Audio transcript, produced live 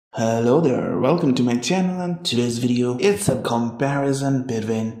Hello there, welcome to my channel, and today's video it's a comparison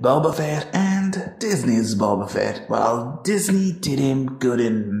between Boba Fett and Disney's Boba Fett. Well, Disney did him good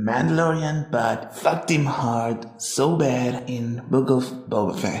in Mandalorian but fucked him hard so bad in Book of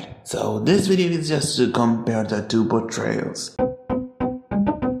Boba Fett. So this video is just to compare the two portrayals.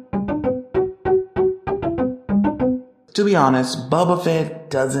 To be honest, Boba Fett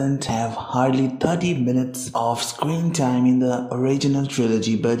doesn't have hardly 30 minutes of screen time in the original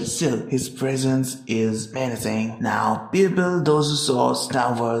trilogy, but still, his presence is menacing. Now, people, those who saw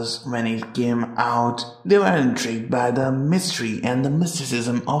Star Wars when it came out, they were intrigued by the mystery and the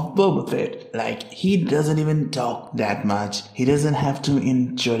mysticism of Boba Fett. Like, he doesn't even talk that much. He doesn't have to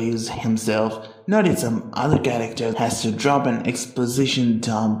introduce himself. Not if some other character has to drop an exposition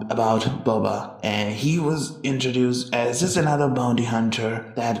dump about Boba, and he was introduced as just another bounty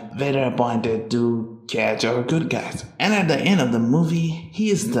hunter that Vader appointed to catch our good guys. And at the end of the movie,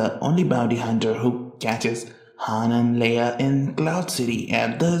 he is the only bounty hunter who catches Han and Leia in Cloud City,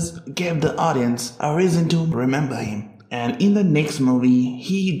 and thus gave the audience a reason to remember him. And in the next movie,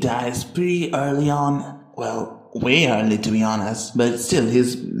 he dies pretty early on, well, way early to be honest, but still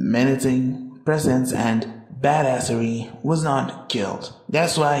his menacing presence and badassery was not killed.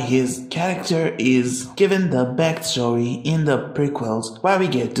 That's why his character is given the backstory in the prequels, where we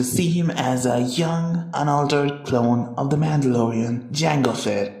get to see him as a young, unaltered clone of the Mandalorian, Jango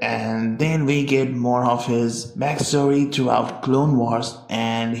Fett, and then we get more of his backstory throughout Clone Wars,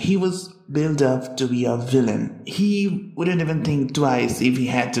 and he was built up to be a villain. He wouldn't even think twice if he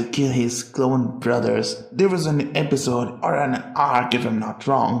had to kill his clone brothers. There was an episode, or an arc if I'm not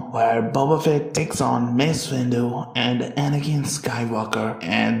wrong, where Boba Fett takes on Mace Windu and Anakin Skywalker,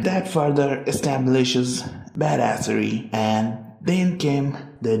 and that further establishes badassery. And then came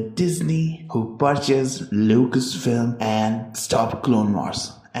the Disney who purchased Lucasfilm and stopped Clone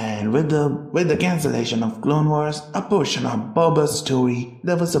Wars. And with the cancellation of Clone Wars, a portion of Boba's story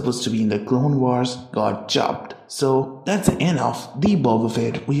that was supposed to be in the Clone Wars got chopped. So that's the end of the Boba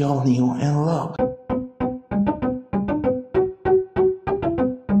Fett we all knew and loved.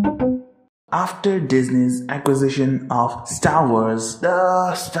 After Disney's acquisition of Star Wars,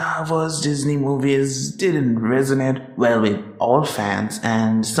 the Star Wars Disney movies didn't resonate well with all fans,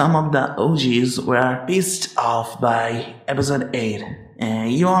 and some of the OGs were pissed off by Episode 8.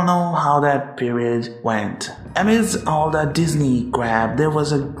 And you all know how that period went. Amidst all the Disney crap, there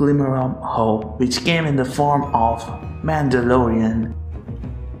was a glimmer of hope, which came in the form of Mandalorian.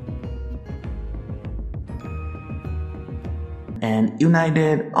 And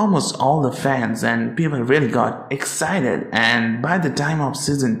united almost all the fans, and people really got excited. And by the time of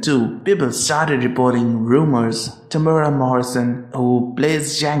season 2, people started reporting rumors Tamara Morrison, who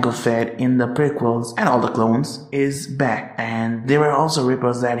plays Jango Fett in the prequels and all the clones, is back. And there were also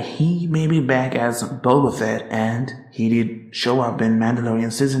reports that he may be back as Boba Fett, and he did show up in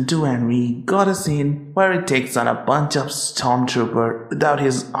Mandalorian season 2, and we got a scene where he takes on a bunch of stormtroopers without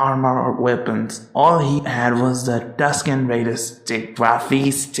his armor or weapons. All he had was the Tusken Raider stick,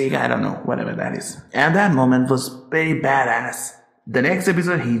 Rafi stick, I don't know, whatever that is. And that moment was very badass. The next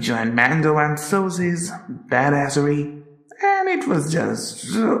episode he joined Mando and shows his badassery, and it was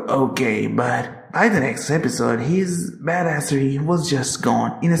just okay, but by the next episode his badassery was just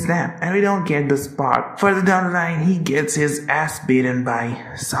gone in a snap, and we don't get the spark. Further down the line he gets his ass beaten by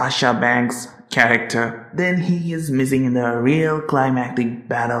Sasha Banks' character. Then he is missing in the real climactic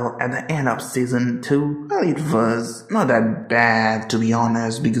battle at the end of season 2. Well, it was not that bad to be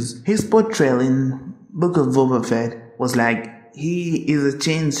honest, because his portrayal in Book of Boba Fett was like, he is a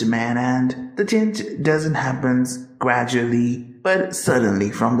changed man, and the change doesn't happen gradually but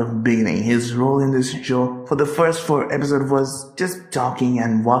suddenly from the beginning. His role in this show for the first 4 episodes was just talking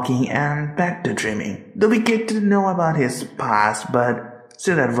and walking and back to dreaming. Though we get to know about his past, but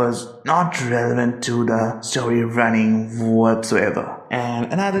still that was not relevant to the story running whatsoever.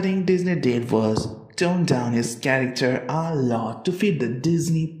 And another thing Disney did was tone down his character a lot to fit the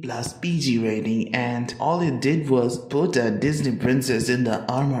Disney Plus PG rating, and all it did was put a Disney princess in the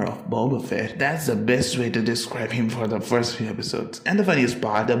armor of Boba Fett. That's the best way to describe him for the first few episodes. And the funniest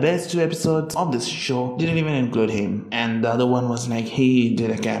part, the best 2 episodes of this show didn't even include him, and the other one was like he did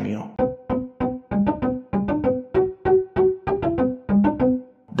a cameo.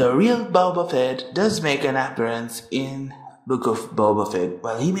 The real Boba Fett does make an appearance in Book of Boba Fett.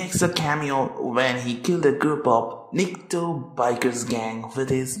 Well, he makes a cameo when he killed a group of Nikto bikers gang with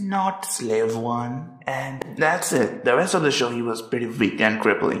his not slave one. And that's it. The rest of the show he was pretty weak and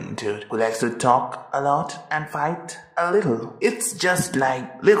crippling dude who likes to talk a lot and fight a little. It's just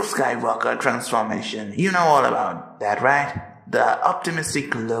like Luke Skywalker transformation. You know all about that, right? The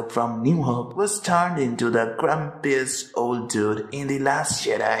optimistic look from New Hope was turned into the grumpiest old dude in The Last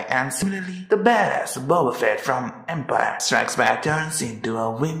Jedi, and similarly, the badass Boba Fett from Empire Strikes Back turns into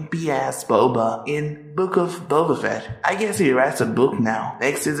a wimpy-ass Boba in Book of Boba Fett. I guess he writes a book now.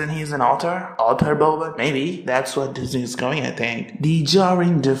 Next season he's an author? Author Boba? Maybe. That's what Disney is going, I think. The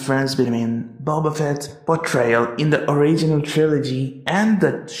jarring difference between Boba Fett's portrayal in the original trilogy and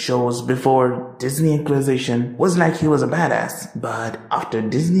the shows before Disney acquisition was like he was a badass. But after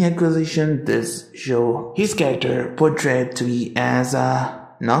Disney acquisition, this show, his character portrayed to be as a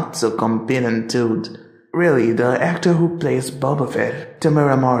not so competent dude. Really, the actor who plays Boba Fett,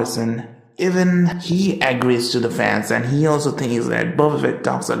 Tamara Morrison, even he agrees to the fans, and he also thinks that Boba Fett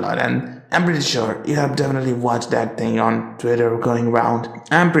talks a lot, and I'm pretty sure you have definitely watched that thing on Twitter going around.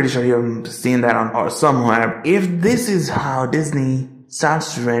 I'm pretty sure you've seen that on or somewhere. If this is how Disney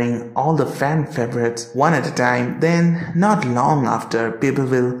starts rating all the fan favorites one at a time, then not long after, people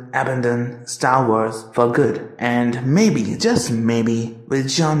will abandon Star Wars for good. And maybe, just maybe, with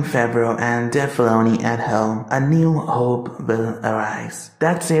Jon Favreau and Dave Filoni at helm, a new hope will arise.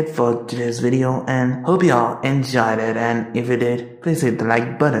 That's it for today's video, and hope you all enjoyed it, and if you did, please hit the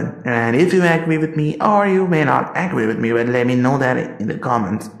like button. And if you agree with me, or you may not agree with me, but let me know that in the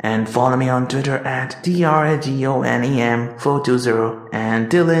comments. And follow me on Twitter at DRAGONEM420.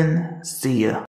 And till then, see ya.